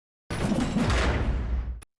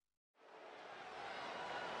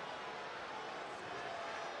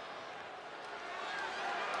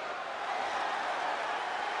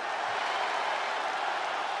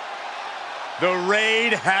The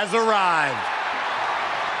raid has arrived.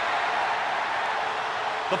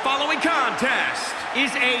 The following contest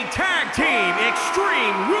is a tag team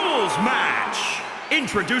Extreme Rules match.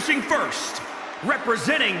 Introducing first,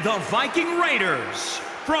 representing the Viking Raiders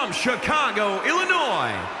from Chicago,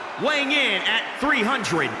 Illinois, weighing in at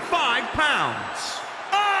 305 pounds,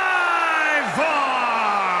 IVAR!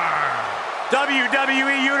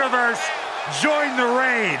 WWE Universe, join the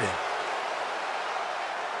raid.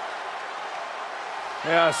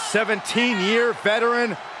 Yeah, 17-year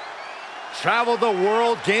veteran, traveled the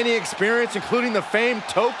world, gaining experience, including the famed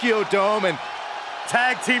Tokyo Dome, and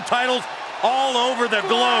tag team titles all over the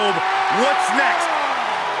globe. What's next?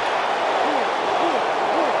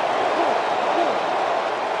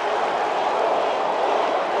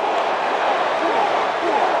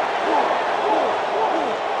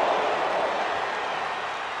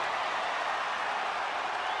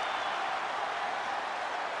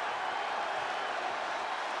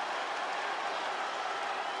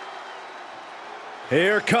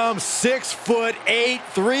 here comes 6'8",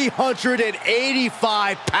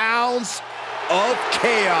 385 pounds of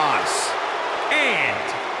chaos.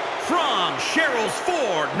 And from Sherrills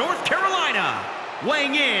Ford, North Carolina,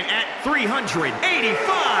 weighing in at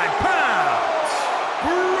 385 pounds,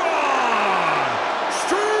 BRAUN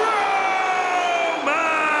STROWMAN!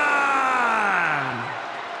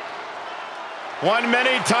 Won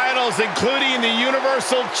many titles, including the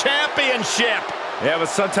Universal Championship. Yeah, but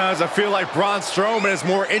sometimes I feel like Braun Strowman is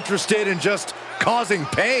more interested in just causing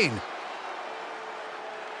pain.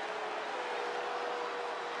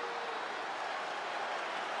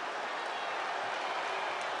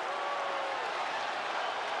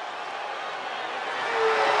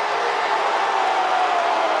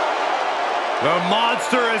 The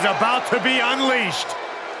monster is about to be unleashed.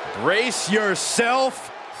 Brace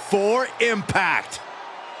yourself for impact.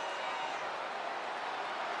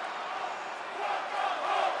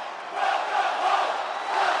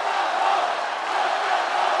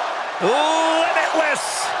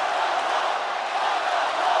 Limitless.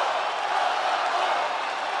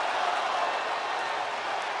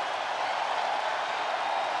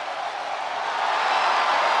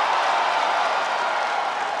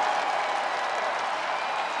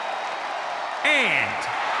 And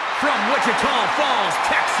from Wichita Falls,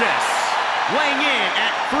 Texas, weighing in at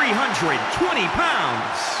 320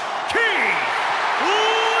 pounds, Keith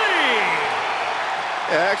Lee!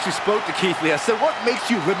 I actually spoke to Keith Lee. I said, what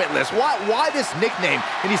makes you limitless? Why this nickname?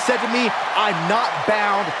 And he said to me, I'm not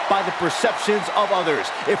bound by the perceptions of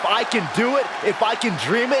others. If I can do it, if I can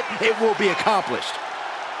dream it, it will be accomplished.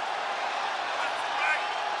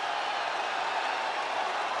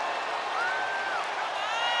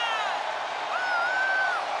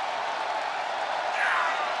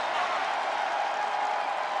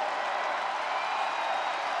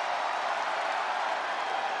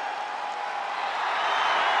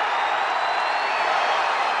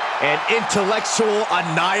 An intellectual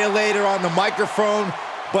annihilator on the microphone,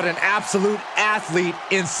 but an absolute athlete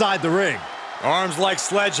inside the ring. Arms like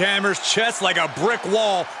sledgehammers, chest like a brick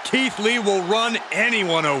wall. Keith Lee will run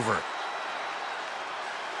anyone over.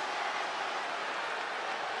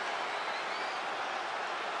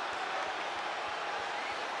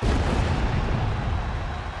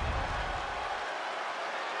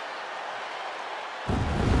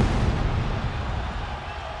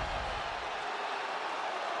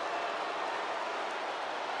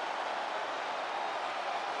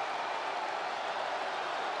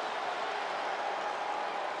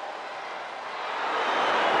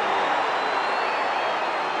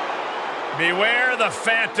 Beware the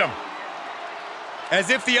Phantom. As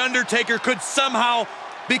if the Undertaker could somehow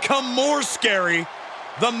become more scary,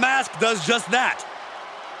 the mask does just that.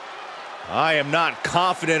 I am not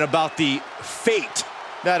confident about the fate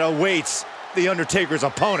that awaits the Undertaker's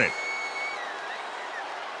opponent.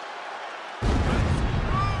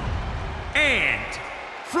 And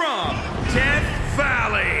from Death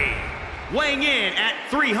Valley, weighing in at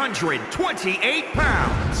 328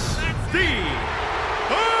 pounds, the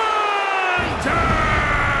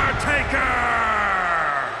Undertaker!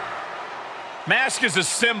 Mask is a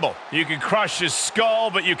symbol. You can crush his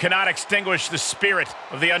skull, but you cannot extinguish the spirit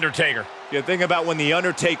of the Undertaker. You think about when the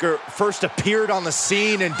Undertaker first appeared on the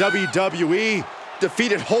scene in WWE,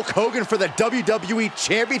 defeated Hulk Hogan for the WWE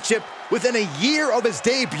Championship within a year of his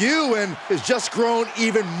debut, and has just grown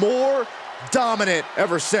even more dominant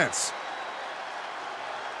ever since.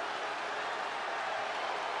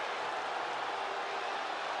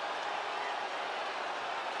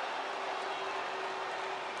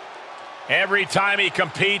 Every time he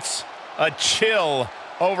competes, a chill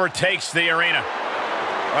overtakes the arena.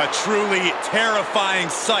 A truly terrifying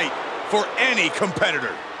sight for any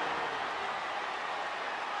competitor.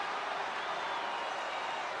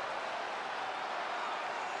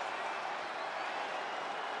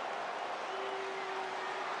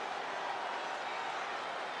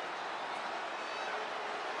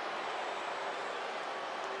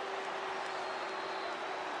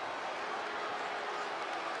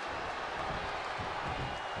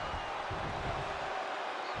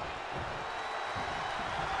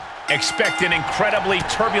 Expect an incredibly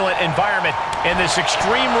turbulent environment in this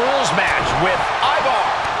Extreme Rules match with IVAR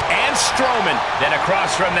and STROWMAN. Then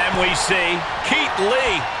across from them we see Keith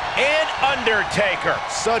Lee and Undertaker.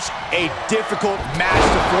 Such a difficult match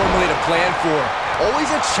to formulate a plan for. Always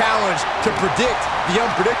a challenge to predict the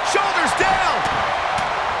unpredictable. Shoulders down!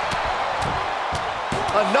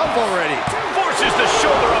 Enough already. Forces the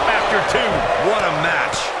shoulder up after two. What a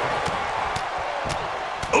match.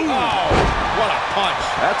 Ooh. Oh, what a punch.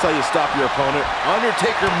 That's how you stop your opponent.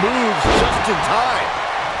 Undertaker moves just in time.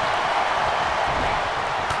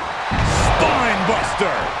 Spine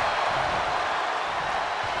buster.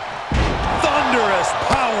 Thunderous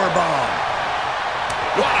powerbomb.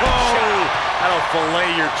 What a shot. That'll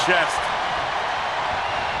fillet your chest.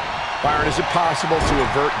 Byron, is it possible to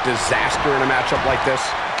avert disaster in a matchup like this?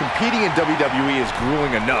 Competing in WWE is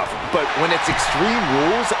grueling enough, but when it's Extreme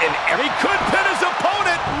Rules and He could pin his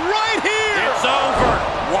opponent right here. It's over.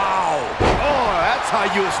 Wow. oh, that's how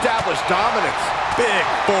you establish dominance. Big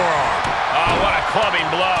forearm. Oh, what a clubbing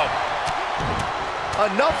blow.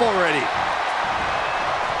 Enough already.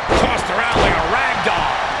 Tossed around like a rag doll.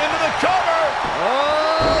 Into the cover.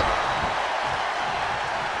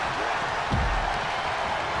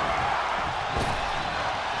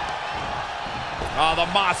 Oh, the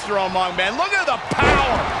monster among men. Look at the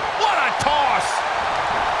power. What a toss.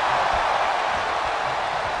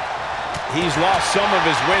 He's lost some of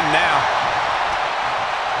his wind now.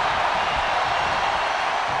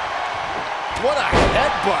 What a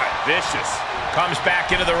headbutt. Vicious. Comes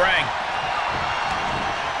back into the ring.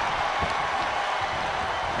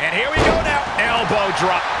 And here we go now. Elbow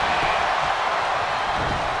drop.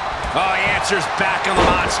 Oh, he answers back on the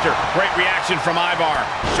monster. Great reaction from IVAR.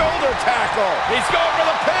 Shoulder tackle. He's going for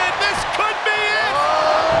the pin. This could be it.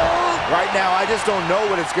 Oh. Right now, I just don't know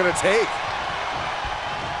what it's going to take.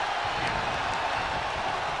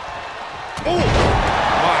 Oh,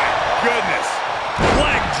 my goodness.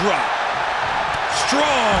 Leg drop.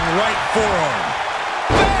 Strong right forearm.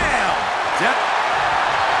 Bam! Yep.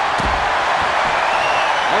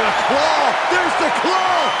 Oh, the claw. There's the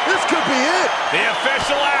claw. This could be it. The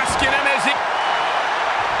official asking him as he...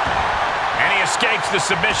 And he escapes the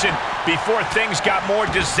submission before things got more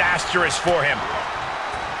disastrous for him.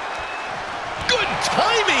 Good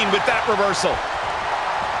timing with that reversal.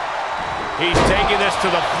 He's taking this to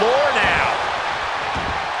the floor now.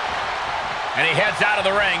 And he heads out of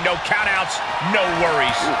the ring. No countouts, no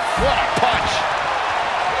worries. What a punch.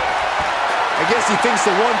 I guess he thinks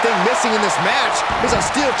the one thing missing in this match is a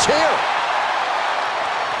steel chair.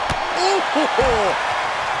 Ooh.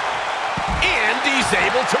 And he's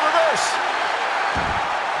able to reverse.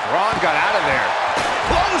 Braun got out of there.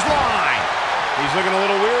 Clothesline. He's looking a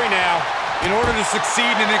little weary now. In order to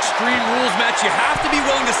succeed in an Extreme Rules match, you have to be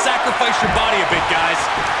willing to sacrifice your body a bit, guys.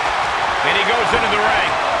 And he goes into the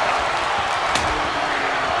ring.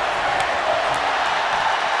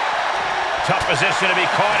 Tough position to be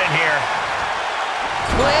caught in here.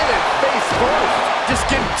 Planted face first. Just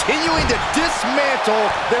continuing to dismantle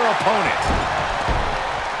their opponent.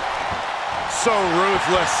 So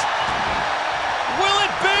ruthless. Will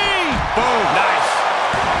it be? Boom. Nice.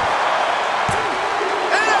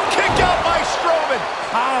 And a kick out by Strowman.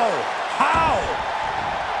 How?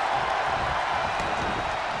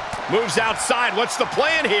 Moves outside. What's the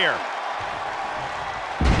plan here?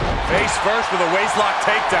 Face first with a waistlock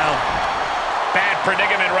takedown. Bad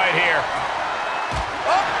predicament right here.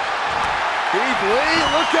 Oh. Keith Lee,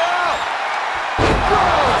 look out!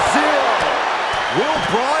 Ground zero. Will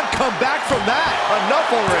Braun come back from that?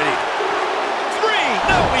 Enough already. 3.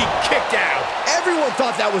 No, he kicked out. Everyone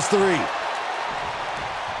thought that was 3.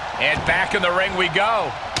 And back in the ring we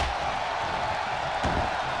go.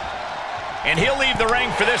 And he'll leave the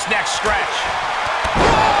ring for this next stretch.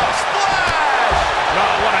 Oh, splash!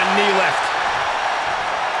 Oh, what a knee lift.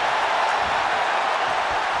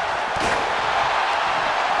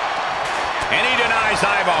 And he denies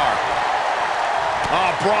IVAR.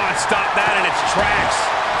 Oh, Braun stopped that in its tracks.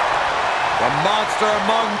 The monster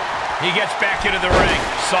among... He gets back into the ring.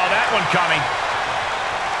 Saw that one coming.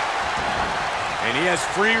 And he has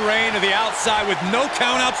free reign to the outside with no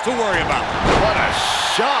countouts to worry about. What a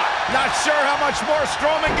shot. Not sure how much more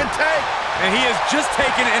Strowman can take. And he has just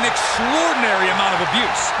taken an extraordinary amount of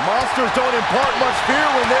abuse. Monsters don't impart much fear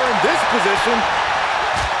when they're in this position.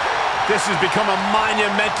 This has become a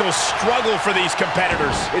monumental struggle for these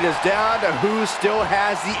competitors. It is down to who still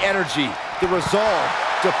has the energy, the resolve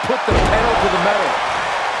to put the pedal to the metal.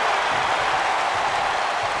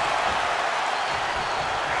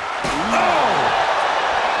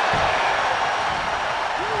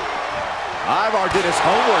 IVAR did his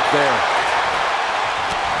homework there.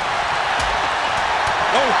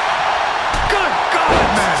 Oh, good God,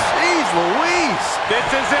 man. Jeez Louise. This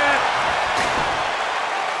is it.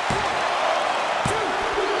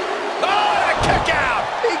 Oh, and a kick out.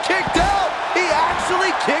 He kicked out. He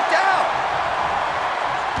actually kicked out.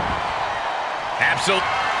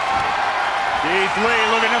 Absolutely. Keith Lee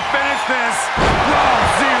looking to finish this. Raw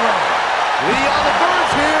zero. Lee on the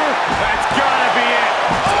verge here. That's gotta be it.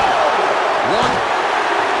 One.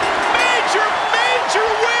 Major, major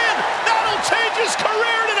win. That'll change his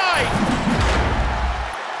career tonight.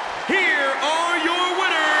 Here are your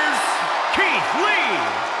winners, Keith Lee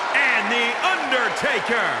and The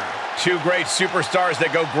Undertaker. Two great superstars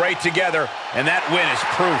that go great together, and that win is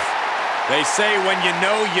proof. They say when you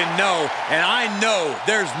know, and I know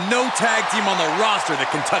there's no tag team on the roster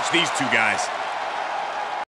that can touch these two guys.